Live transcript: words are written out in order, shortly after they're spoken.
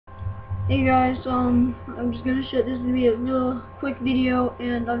Hey guys, I'm just gonna show, this is gonna be a real quick video,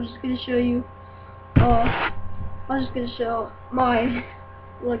 and I'm just gonna show you, I'm just gonna show my,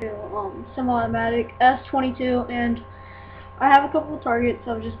 semi-automatic S-22, and I have a couple of targets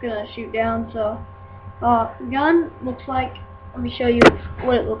I'm just gonna shoot down. So, the gun looks like, let me show you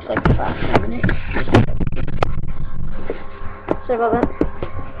what it looks like for a minute. Sorry about that.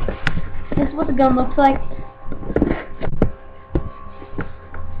 This is what the gun looks like.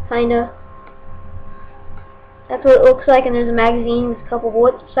 Kinda. That's what it looks like, and there's a magazine with a couple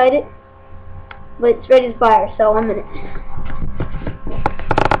bullets beside it. But it's ready to fire, so 1 minute.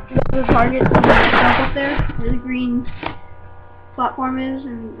 The targets on the top up there, where the green platform is,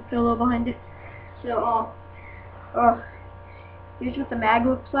 and the pillow behind it. So, here's what the mag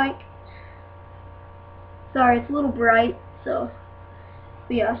looks like. Sorry, it's a little bright, so.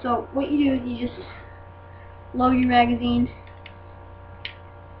 But yeah, so what you do is you just load your magazine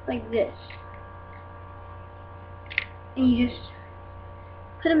like this. And you just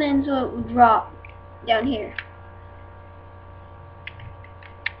put them in so it will drop down here.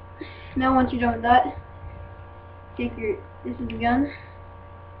 Now once you're done with that, take your, this is the gun.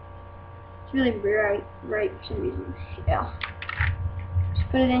 It's really bright for some reason. Yeah. Just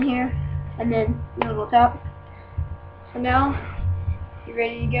put it in here, and then the little top. So now you're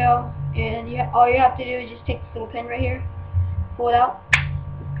ready to go, and all you have to do is just take this little pin right here, pull it out,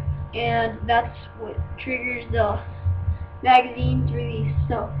 and that's what triggers the magazine to release.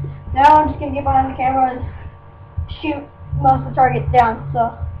 So now I'm just gonna get behind the camera and shoot most of the targets down.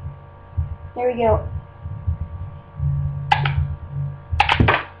 So there we go.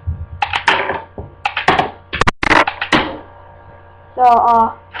 So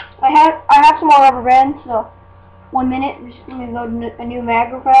I have some more rubber bands. So 1 minute. I'm just gonna load a new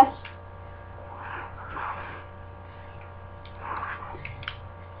mag real fast.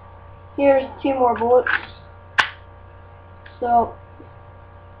 Here's 2 more bullets. So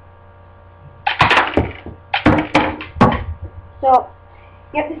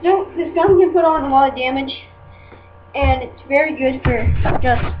yeah, this gun can put on a lot of damage, and it's very good for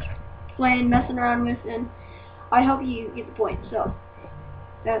just playing, messing around with, and I hope you get the point. So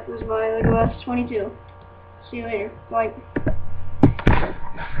that was my Lego S-22. See you later. Bye.